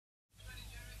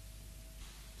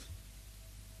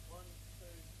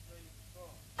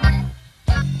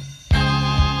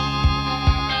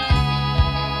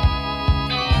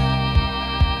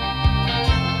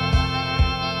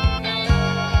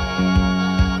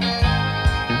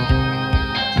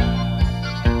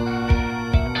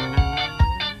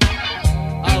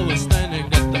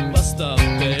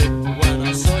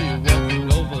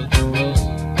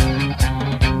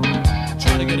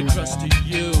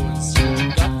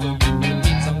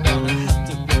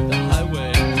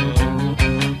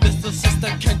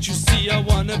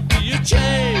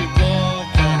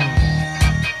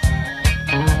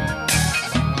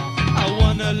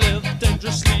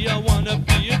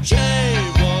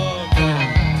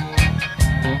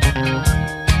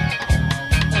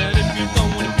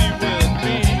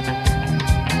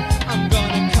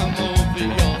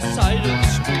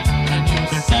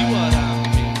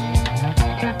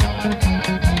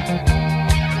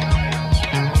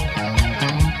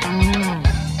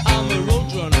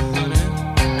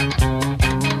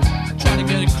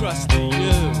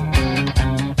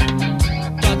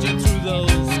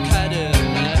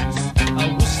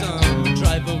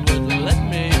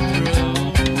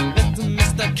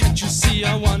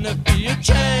wanna be a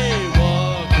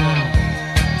jaywalker.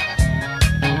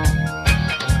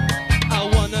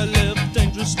 I wanna live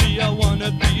dangerously, I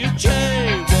wanna be a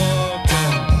jaywalker.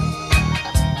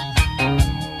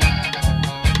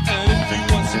 And if you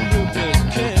want some real good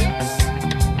kicks,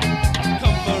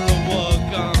 come for a walk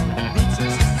on Route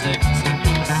 66 and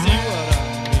you'll see what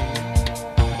I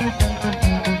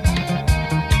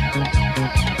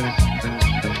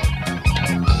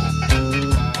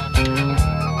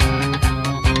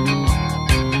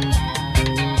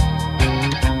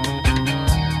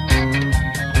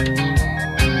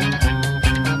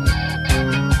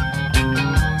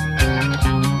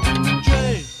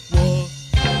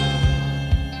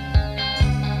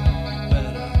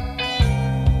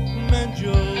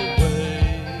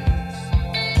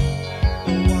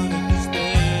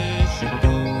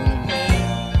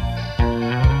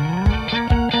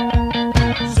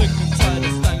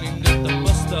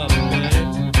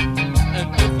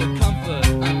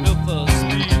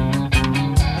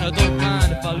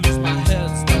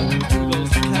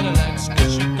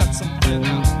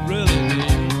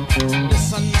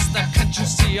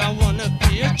I wanna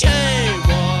be a J.